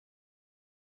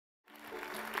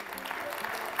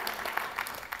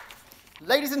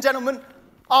Ladies and gentlemen,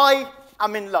 I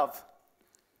am in love.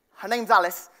 Her name's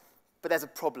Alice, but there's a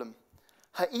problem.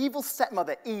 Her evil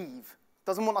stepmother, Eve,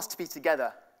 doesn't want us to be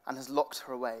together and has locked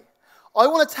her away. I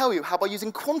want to tell you how by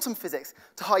using quantum physics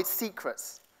to hide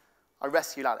secrets, I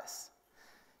rescued Alice.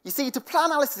 You see, to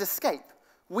plan Alice's escape,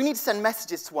 we need to send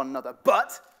messages to one another,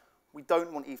 but we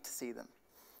don't want Eve to see them.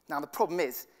 Now, the problem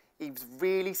is, Eve's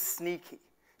really sneaky.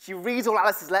 She reads all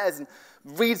Alice's letters and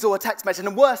reads all her text messages,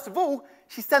 and worst of all,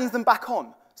 she sends them back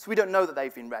on, so we don't know that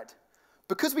they've been read.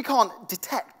 Because we can't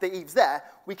detect that Eve's there,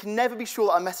 we can never be sure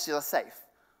that our messages are safe,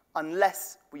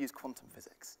 unless we use quantum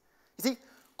physics. You see,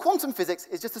 quantum physics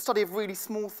is just the study of really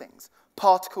small things,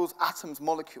 particles, atoms,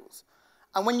 molecules.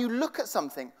 And when you look at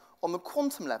something on the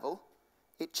quantum level,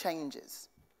 it changes.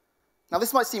 Now,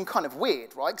 this might seem kind of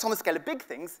weird, right? Because on the scale of big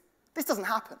things, this doesn't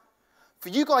happen. For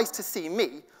you guys to see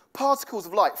me, particles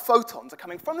of light, photons, are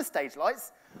coming from the stage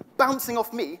lights, bouncing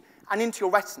off me and into your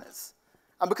retinas.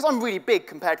 And because I'm really big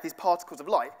compared to these particles of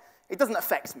light, it doesn't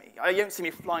affect me. You don't see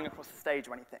me flying across the stage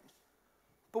or anything.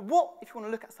 But what if you want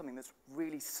to look at something that's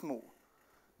really small,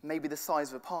 maybe the size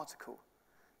of a particle?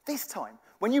 This time,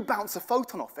 when you bounce a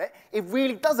photon off it, it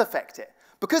really does affect it.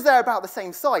 Because they're about the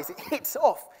same size, it hits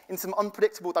off in some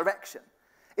unpredictable direction.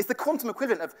 It's the quantum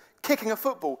equivalent of kicking a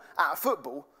football at a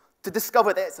football to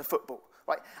discover that it's a football,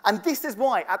 right? And this is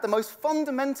why, at the most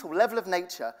fundamental level of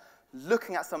nature,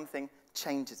 looking at something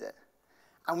changes it.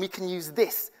 And we can use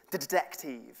this to detect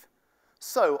Eve.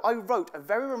 So I wrote a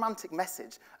very romantic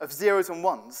message of zeros and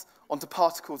ones onto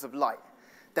particles of light,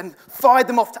 then fired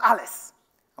them off to Alice,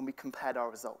 and we compared our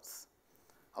results.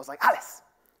 I was like, Alice,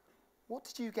 what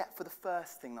did you get for the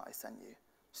first thing that I sent you?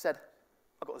 She said,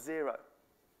 I got a 0.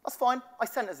 That's fine, I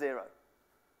sent a 0.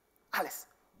 Alice,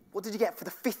 what did you get for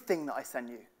the 5th thing that I sent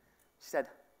you? She said,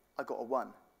 I got a 1.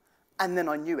 And then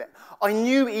I knew it. I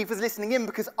knew Eve was listening in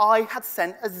because I had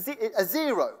sent a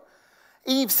 0.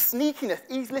 Eve's sneakiness,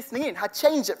 Eve's listening in, had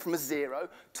changed it from a 0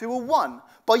 to a 1.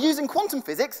 By using quantum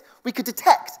physics, we could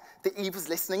detect that Eve was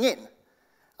listening in.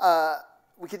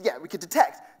 We could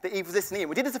detect that Eve was listening in.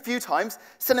 We did this a few times,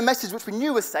 sent a message which we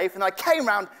knew was safe, and I came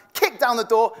round, kicked down the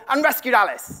door, and rescued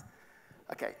Alice.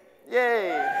 Okay,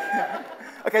 yay.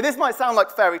 Okay, this might sound like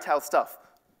fairy tale stuff.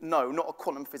 No, not a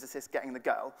quantum physicist getting the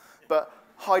girl, but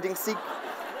hiding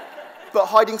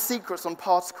secrets on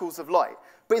particles of light.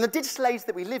 But in the digital age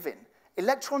that we live in,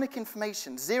 electronic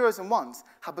information, zeros and ones,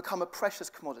 have become a precious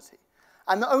commodity.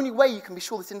 And the only way you can be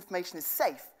sure this information is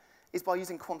safe is by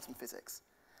using quantum physics.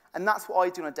 And that's what I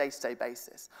do on a day-to-day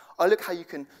basis. I look how you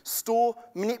can store,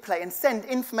 manipulate, and send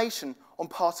information on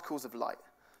particles of light.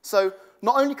 So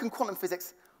not only can quantum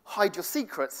physics hide your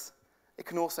secrets, it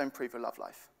can also improve your love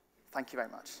life. Thank you very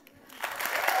much.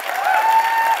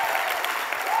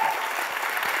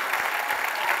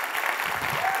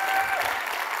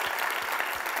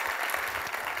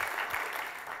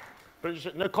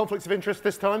 No conflicts of interest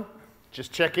this time?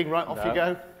 Just checking, right, off you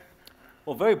go.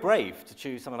 Well, very brave to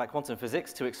choose something like quantum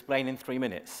physics to explain in 3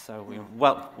 minutes. So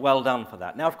well done for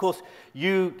that. Now, of course,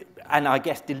 you, and I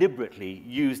guess deliberately,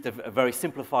 used a very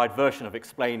simplified version of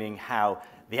explaining how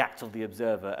the act of the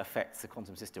observer affects the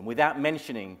quantum system without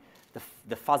mentioning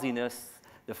the fuzziness,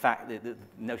 the fact that the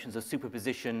notions of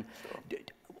superposition.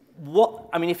 Sure.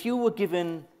 I mean, if you were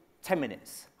given 10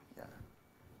 minutes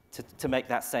to make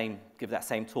give that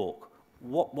same talk,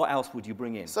 what else would you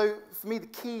bring in? So for me, the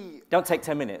key... Don't take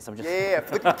 10 minutes, I'm just...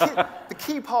 The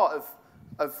key part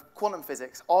of quantum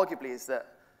physics, arguably, is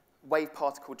that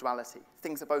wave-particle duality.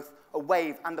 Things are both a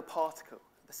wave and a particle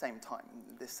at the same time.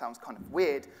 This sounds kind of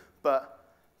weird, but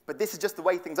this is just the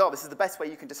way things are. This is the best way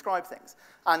you can describe things.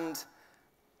 And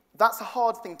that's a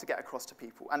hard thing to get across to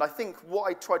people. And I think what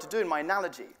I tried to do in my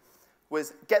analogy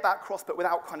was get that across, but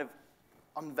without kind of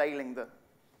unveiling the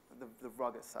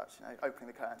rug as such, opening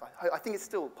the curtains. I think it's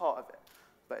still part of it,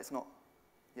 but it's not,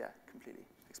 completely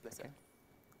explicit.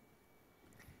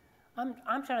 Okay.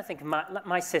 I'm trying to think of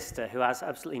my sister, who has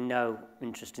absolutely no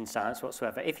interest in science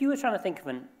whatsoever. If you were trying to think of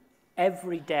an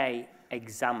everyday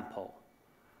example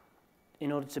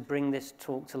in order to bring this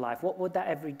talk to life, what would that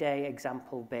everyday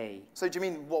example be? So do you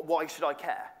mean, why should I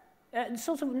care?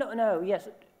 Sort of, no, yes.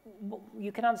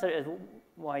 You can answer it as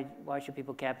why should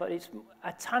people care, but it's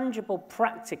a tangible,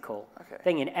 practical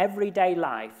thing in everyday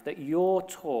life that your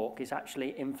talk is actually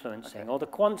influencing, or the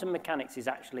quantum mechanics is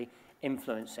actually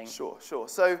influencing. Sure.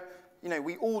 So,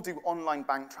 we all do online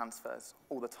bank transfers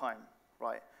all the time,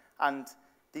 right? And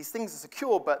these things are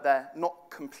secure, but they're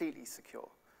not completely secure.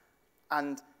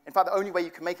 And in fact, the only way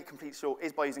you can make it completely secure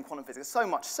is by using quantum physics, so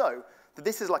much so that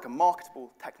this is like a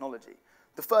marketable technology.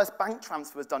 The first bank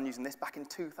transfer was done using this back in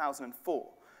 2004.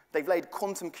 They've laid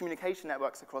quantum communication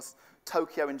networks across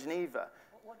Tokyo and Geneva.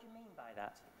 What do you mean by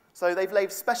that? So they've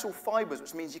laid special fibers,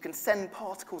 which means you can send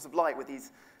particles of light with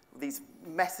these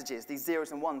messages, these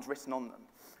zeros and ones written on them.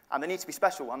 And they need to be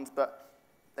special ones, but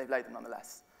they've laid them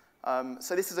nonetheless.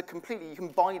 So this is a completely, you can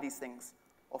buy these things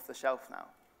off the shelf now.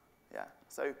 Yeah,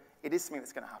 so it is something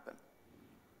that's going to happen.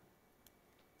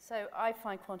 So I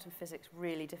find quantum physics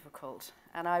really difficult,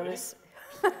 and I was,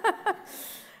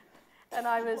 and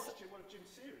I was.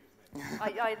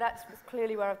 That's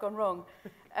clearly where I've gone wrong.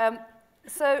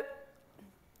 So,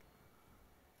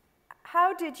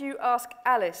 how did you ask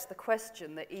Alice the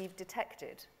question that Eve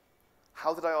detected?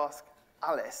 How did I ask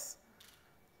Alice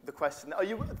the question? Are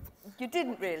you? You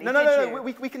didn't really. No.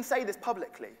 We can say this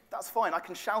publicly. That's fine. I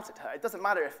can shout at her. It doesn't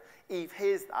matter if Eve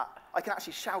hears that. I can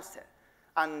actually shout it.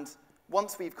 And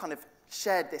once we've kind of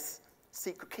shared this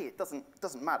secret key, it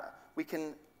doesn't matter. We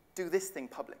can do this thing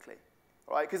publicly,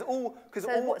 right? So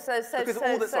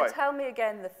tell me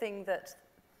again the thing that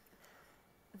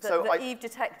Eve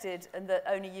detected and that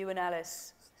only you and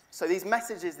Alice. So these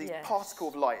messages, these particle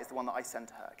of light is the one that I sent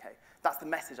to her. Okay, that's the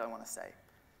message I want to say,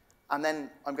 and then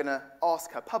I'm going to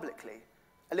ask her publicly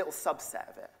a little subset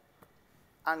of it.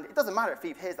 And it doesn't matter if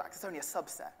Eve hears that, because it's only a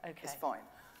subset. Okay. It's fine.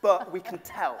 But we can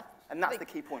tell, and that's the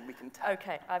key point. We can tell.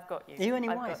 Okay, I've got you. Are you any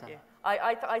wiser?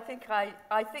 I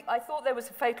thought there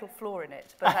was a fatal flaw in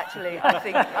it, but actually I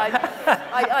think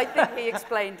he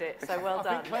explained it. So well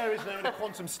done. I think Claire is now in a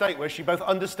quantum state where she both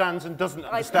understands and doesn't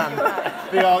understand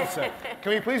the answer.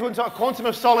 Can we please want to talk quantum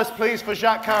of solace, please, for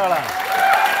Jacques Carolan?